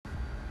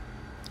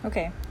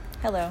Okay.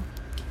 Hello.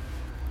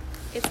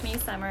 It's me,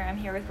 Summer. I'm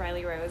here with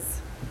Riley Rose.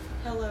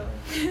 Hello.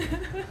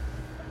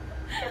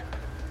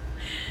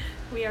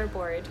 We are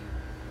bored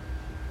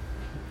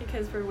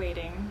because we're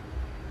waiting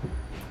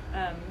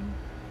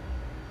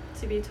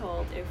to be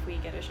told if we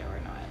get a show or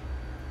not.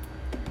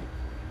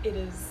 It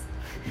is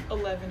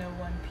 11:01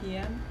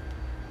 p.m.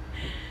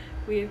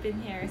 We have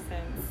been here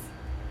since,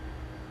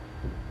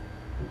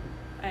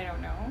 I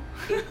don't know,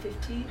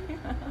 8:15.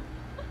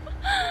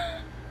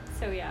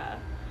 So yeah,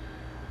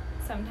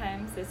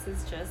 sometimes this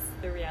is just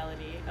the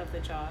reality of the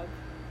job.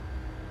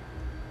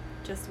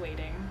 Just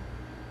waiting.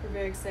 We're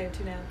very excited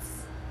to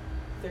announce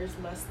there's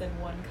less than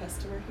one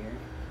customer here.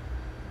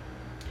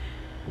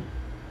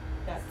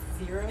 That's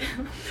 0.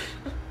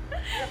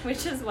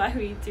 Which is why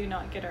we do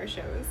not get our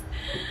shows.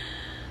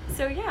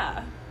 So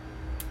yeah.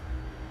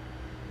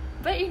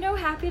 But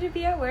happy to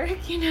be at work,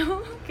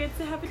 good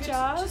to have a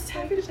job. Just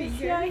happy to be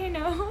here.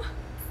 Yeah,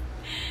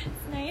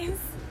 It's nice.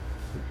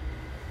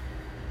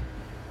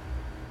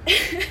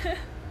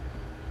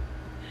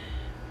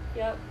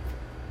 Yep.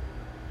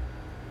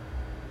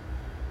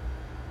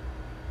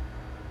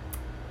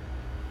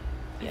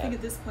 I think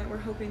at this point we're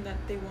hoping that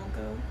they won't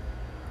go.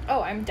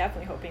 Oh, I'm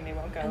definitely hoping they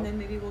won't go. And then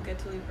maybe we'll get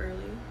to leave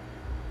early.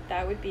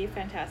 That would be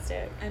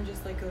fantastic. And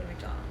just go to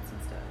McDonald's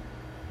instead.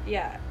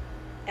 Yeah,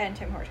 and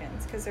Tim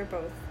Hortons, because they're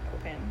both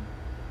open.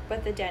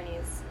 But the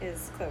Denny's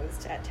is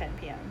closed at 10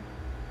 p.m.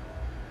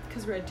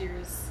 Because Red Deer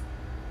is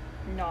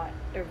not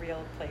a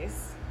real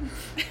place.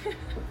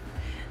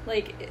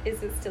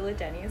 Is it still a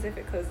Denny's if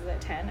it closes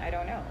at 10? I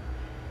don't know.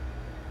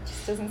 It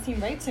just doesn't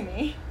seem right to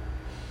me.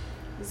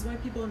 This is why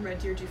people in Red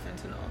Deer do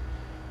fentanyl.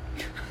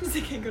 Because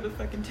they can't go to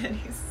fucking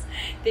Denny's.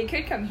 They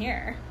could come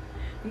here.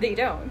 They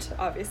don't,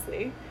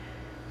 obviously.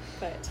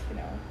 But,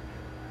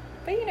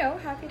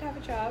 happy to have a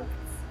job.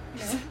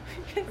 Happy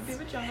to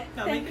have a job.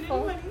 Not making any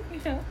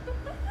money.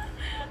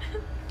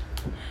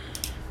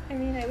 I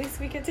mean, at least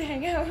we get to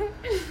hang out.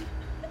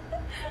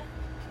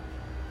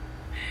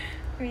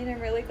 I'm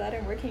really glad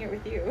I'm working here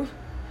with you.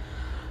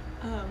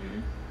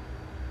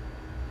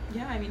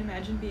 Yeah,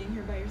 imagine being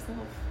here by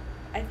yourself.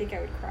 I think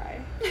I would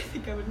cry. I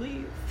think I would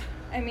leave.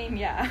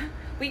 Yeah.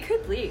 We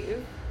could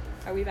leave.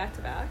 Are we back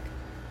to back?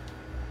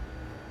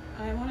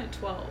 I'm on at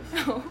 12.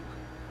 Oh.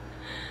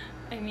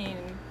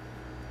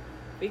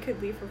 We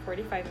could leave for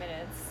 45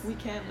 minutes. We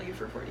can leave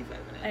for 45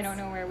 minutes. I don't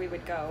know where we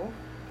would go.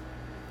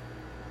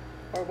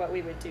 Or what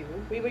we would do.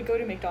 We would go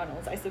to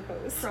McDonald's, I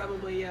suppose.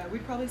 Probably, yeah.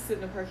 We'd probably sit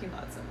in a parking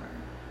lot somewhere.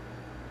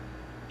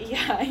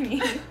 Yeah,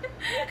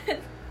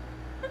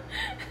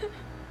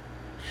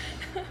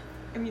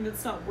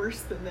 it's not worse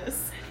than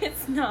this.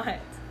 It's not.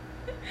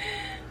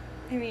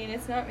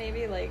 It's not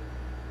maybe I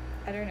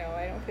don't know,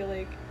 I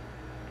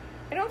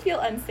don't feel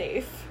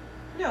unsafe.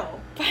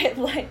 No. But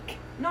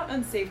not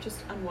unsafe,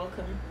 just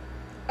unwelcome.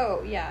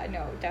 Oh, yeah,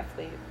 no,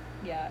 definitely,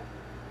 yeah.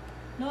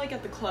 Not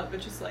at the club, but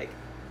just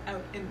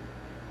out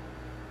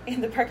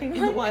in the parking lot?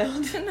 In the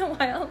wild. In the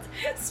wild.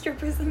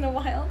 Strippers in the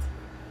wild.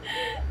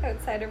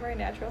 Outside of our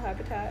natural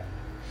habitat.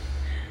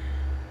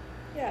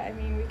 Yeah,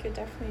 we could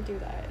definitely do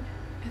that.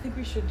 I think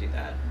we should do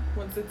that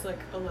once it's 11:15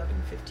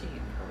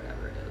 or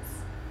whatever it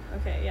is.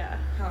 Okay, yeah.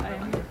 However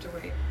long you have to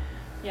wait.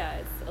 Yeah,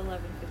 it's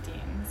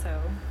 11:15,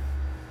 so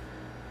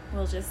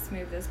we'll just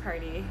move this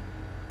party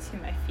to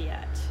my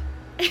Fiat.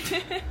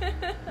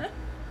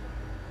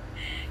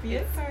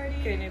 Fiat party.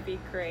 It's gonna be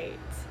great.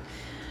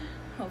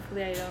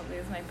 Hopefully I don't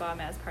lose my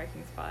bomb-ass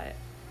parking spot.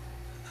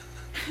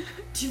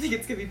 Do you think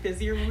it's gonna be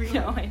busier when we go?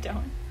 No, I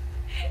don't.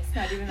 It's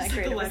not even that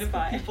great of a spot. Just a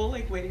line of people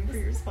waiting for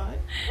your spot.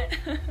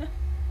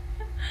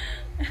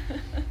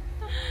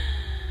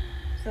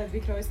 So we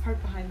could always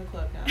park behind the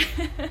club now.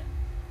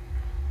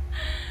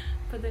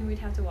 But then we'd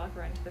have to walk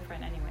around to the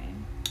front anyway.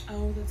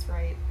 Oh, that's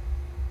right.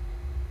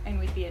 And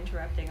we'd be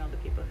interrupting all the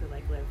people who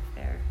live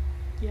there.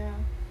 Yeah.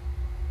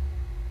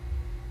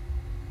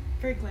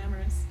 Very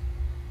glamorous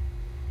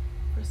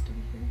for us to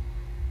be here.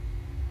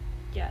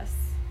 Yes.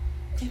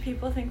 And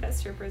people think that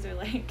strippers are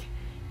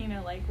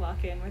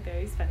walk in with their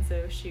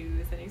expensive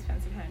shoes and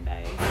expensive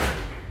handbags.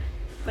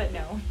 But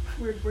no.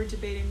 We're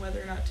debating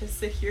whether or not to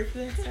sit here for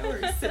the next hour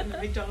or sit in the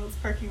McDonald's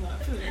parking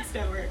lot for the next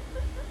hour.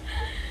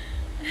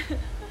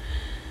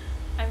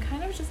 I'm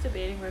kind of just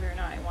debating whether or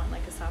not I want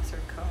a soft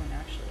serve cone,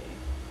 actually.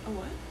 A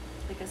what?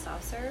 A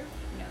soft serve?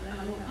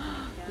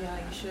 Yeah,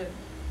 you should.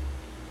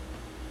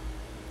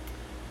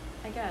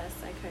 I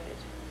guess I could.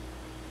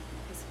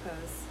 I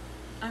suppose.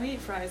 I eat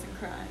fries and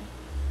cry.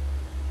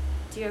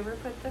 Do you ever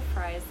put the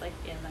fries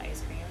in the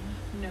ice cream?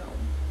 No.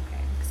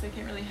 Okay. Because I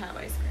can't really have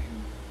ice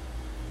cream.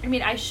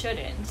 I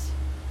shouldn't.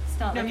 It's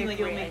not a great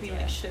it'll make idea.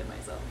 me shit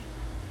myself.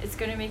 It's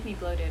gonna make me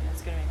bloated and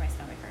it's gonna make my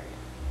stomach hurt.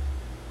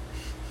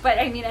 But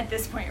at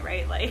this point,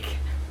 right?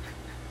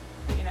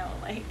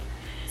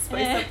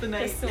 Spice up the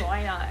night. Just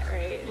why not,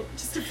 right?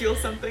 Just to feel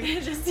something.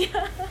 Just,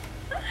 yeah.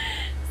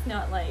 It's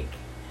not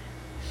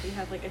we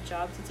have a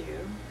job to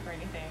do or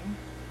anything.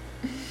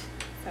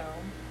 So.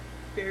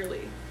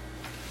 Barely.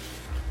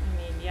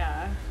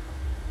 Yeah.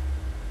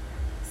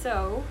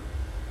 So,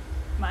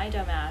 my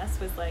dumbass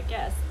was like,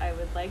 yes, I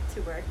would like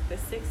to work the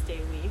 6-day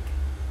week.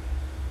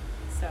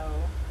 So,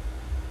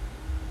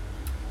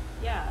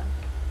 yeah,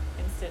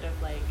 instead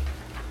of like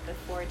the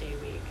 4-day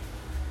week.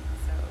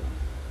 So,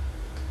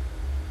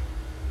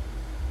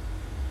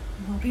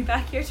 we'll be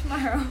back here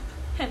tomorrow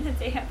and the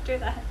day after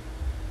that.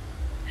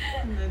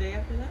 And the day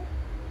after that?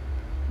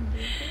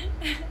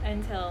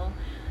 Until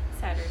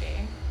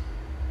Saturday.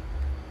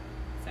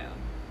 So,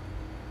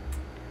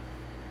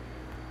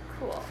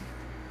 cool.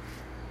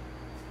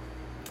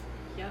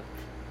 Yep.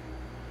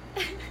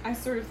 I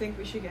sort of think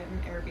we should get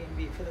an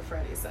Airbnb for the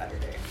Friday,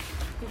 Saturday.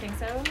 You think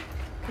so?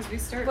 Because we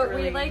start But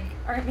early. we like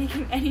aren't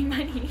making any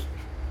money.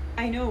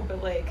 I know,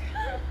 but like...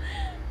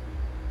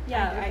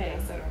 Yeah, I okay.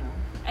 guess, I don't know.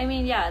 I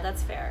mean, yeah,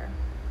 that's fair.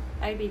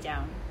 I'd be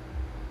down.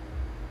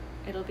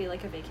 It'll be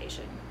like a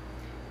vacation.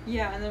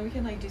 Yeah, and then we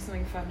can like do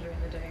something fun during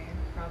the day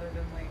rather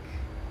than like...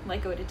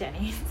 Like go to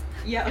Denny's.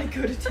 Yeah, like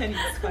go to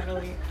Denny's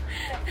finally.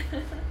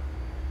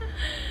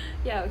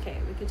 Yeah, okay,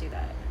 we could do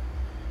that.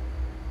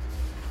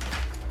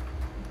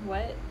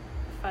 What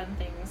fun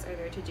things are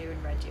there to do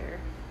in Red Deer?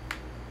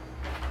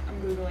 I'm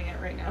Googling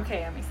it right now.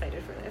 Okay, I'm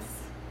excited for this.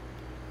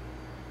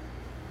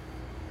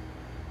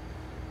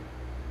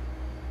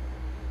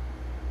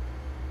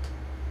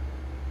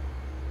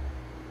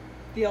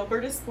 The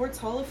Alberta Sports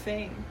Hall of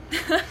Fame.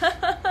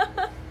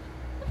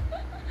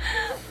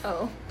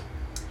 Oh.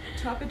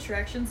 Top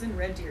attractions in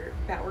Red Deer: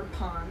 Bower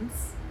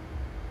Ponds,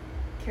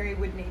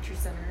 Kerrywood Nature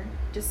Center,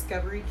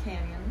 Discovery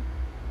Canyon.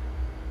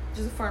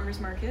 There's a farmer's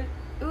market.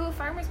 Ooh,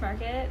 farmer's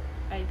market.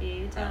 I'd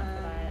be down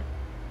for that.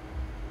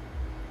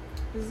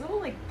 There's little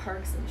like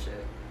parks and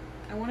shit.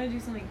 I want to do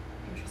something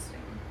interesting.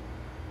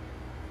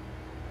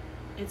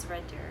 It's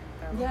Red Deer,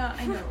 though. Yeah,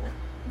 I know.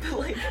 But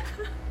like...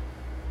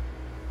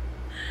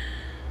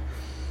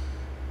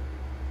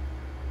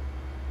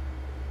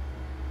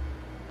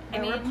 I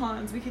Bower mean-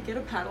 Ponds, we could get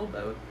a paddle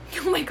boat.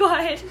 Oh my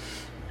god.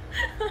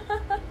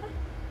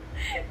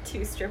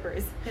 2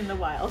 strippers in the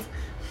wild.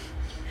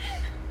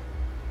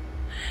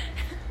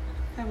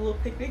 Have a little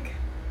picnic.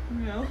 You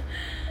know.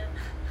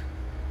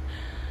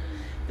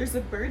 There's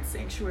a bird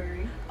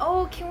sanctuary.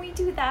 Oh, can we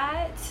do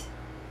that?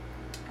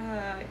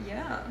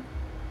 Yeah.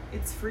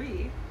 It's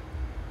free.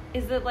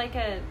 Is it like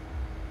a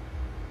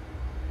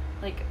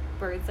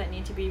birds that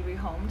need to be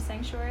rehomed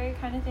sanctuary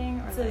kind of thing,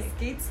 or It says like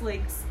Gates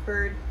Lakes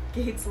Bird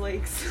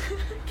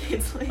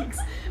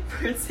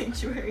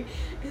Sanctuary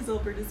is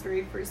Alberta's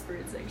very first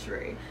bird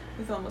sanctuary.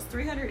 With almost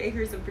 300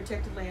 acres of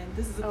protected land,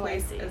 this is a Oh, I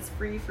place see. as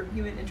free from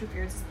human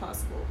interference as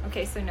possible.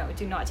 Okay, so no,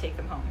 do not take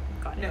them home.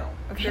 Got it. No.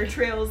 Okay. There are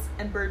trails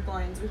and bird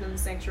blinds within the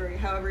sanctuary.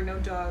 However, no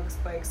dogs,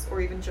 bikes,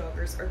 or even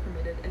joggers are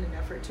permitted in an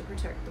effort to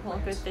protect the Well,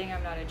 plant. good thing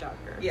I'm not a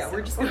jogger. Yeah, so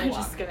we're just gonna we're walk.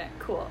 just gonna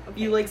cool. Okay.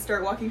 You like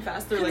start walking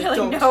fast, they're like, They're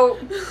like,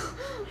 don't. no.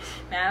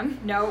 Ma'am,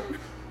 no.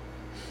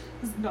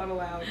 This is not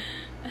allowed.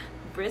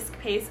 Brisk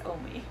pace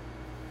only.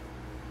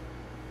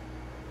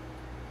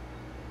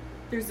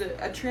 There's a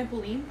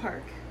trampoline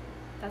park.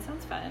 That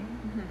sounds fun.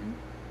 Mm-hmm.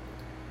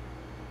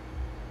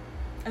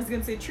 I was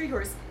gonna say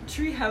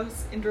tree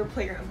house indoor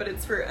playground, but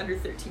it's for under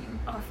 13.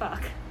 Oh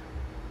fuck.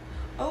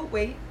 Oh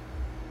wait,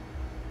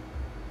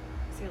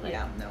 So you're like,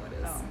 yeah, no, it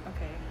is. oh,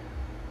 okay.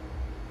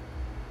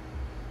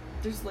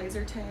 There's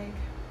laser tag.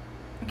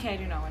 Okay, I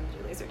do not want to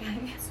do laser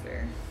tag. It's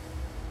fair.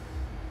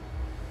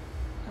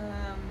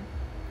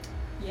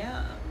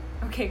 Yeah,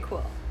 Okay,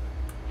 cool.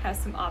 Have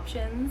some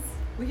options.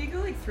 we could go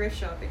like thrift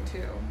shopping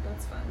too.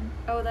 That's fun.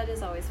 Oh, that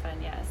is always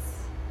fun,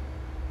 yes.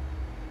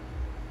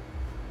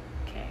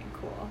 Okay,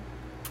 cool.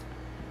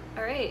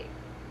 Alright,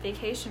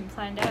 vacation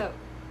planned out.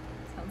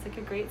 Sounds like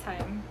a great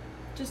time.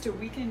 Just a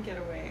weekend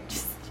getaway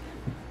Just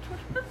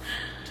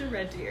to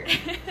Red Deer.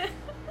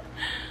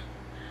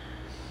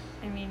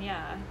 I mean,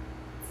 yeah.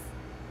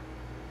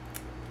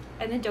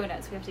 And then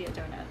donuts. We have to get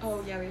donuts.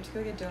 Oh yeah, we have to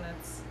go get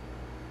donuts.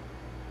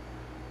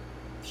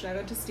 Shout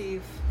out to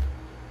Steve.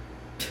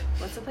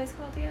 What's the place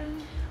called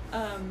again?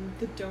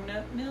 The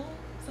Donut Mill,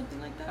 something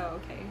like that. Oh,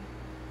 okay.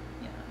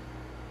 Yeah.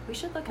 We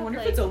should look I up, wonder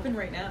like... if it's open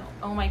right now.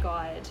 Oh my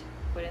god.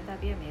 Wouldn't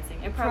that be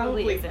amazing? It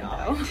probably isn't,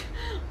 not. though.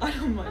 On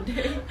a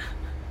Monday.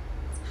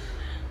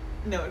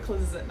 No, it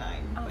closes at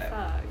 9. Oh, but-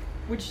 fuck.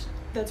 Which,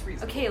 that's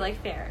reasonable. Okay,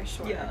 like, fair,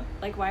 sure. Yeah.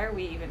 Like, why are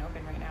we even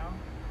open right now?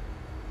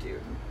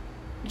 Dude.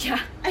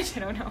 Yeah, I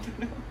don't know. I don't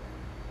know.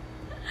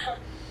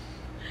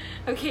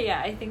 Okay,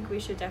 yeah, I think we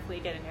should definitely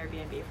get an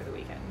Airbnb for the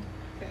weekend.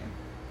 Okay.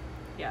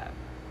 Yeah.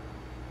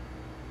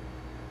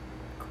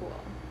 Cool.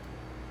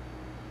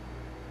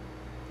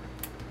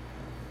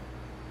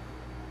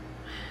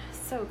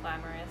 So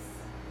glamorous.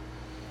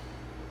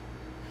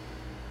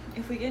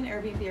 If we get an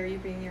Airbnb, are you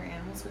bringing your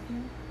animals with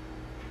you?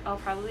 I'll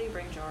probably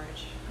bring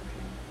George.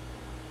 Okay.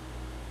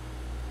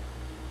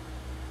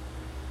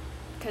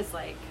 Because,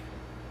 like,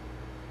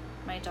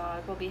 my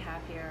dog will be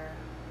happier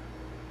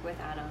with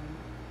Adam.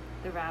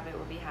 The rabbit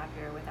will be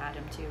happier with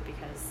Adam, too,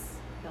 because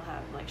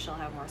she'll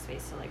have more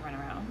space to, like, run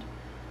around.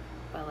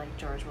 But, like,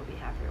 George will be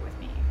happier with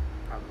me,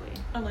 probably.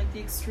 On like the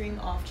extreme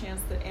off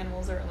chance that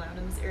animals are allowed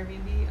in this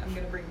Airbnb, I'm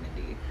gonna bring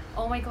Mindy.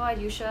 Oh my god,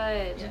 you should.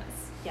 Yes.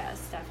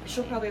 Yes, definitely.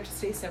 She'll probably have to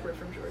stay separate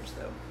from George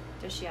though.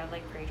 Does she have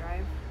like prey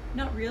drive?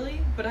 Not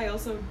really, but I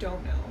also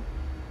don't know.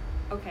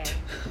 Okay.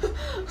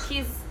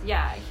 He's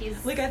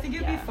like, I think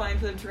it'd yeah. be fine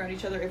for them to run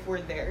each other if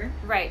we're there.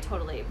 Right,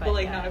 totally. But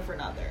like yeah. not if we're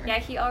not there. Yeah,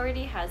 he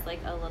already has like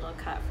a little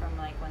cut from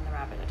like when the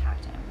rabbit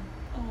attacked him.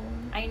 Oh.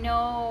 I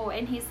know,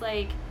 and he's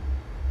like,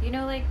 you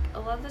know, like a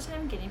lot of the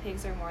time guinea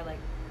pigs are more like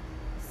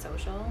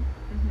social,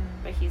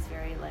 but he's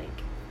very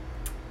like,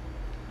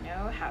 you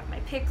know, have my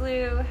pig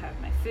glue, have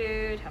my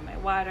food, have my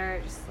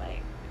water, just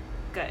like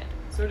good.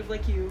 Sort of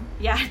like you.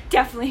 Yeah,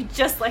 definitely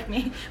just like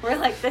me. We're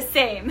like the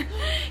same.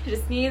 He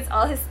just needs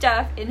all his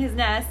stuff in his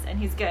nest and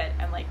he's good.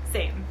 I'm like,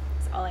 same.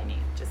 That's all I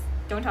need. Just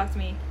don't talk to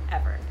me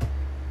ever.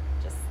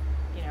 Just,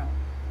 you know.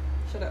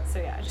 Shut up. So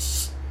yeah,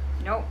 just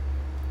nope.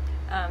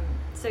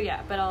 So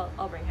yeah, but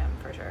I'll bring him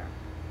for sure.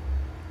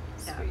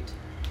 Sweet.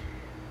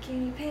 Yeah.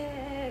 Guinea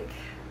pig.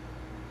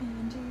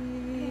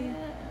 Andy.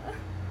 Yeah.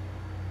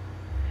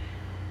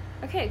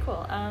 Okay,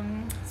 cool.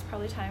 It's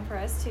probably time for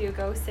us to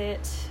go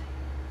sit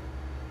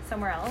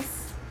somewhere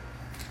else.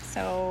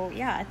 So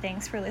yeah,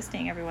 thanks for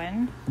listening,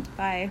 everyone.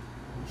 Bye.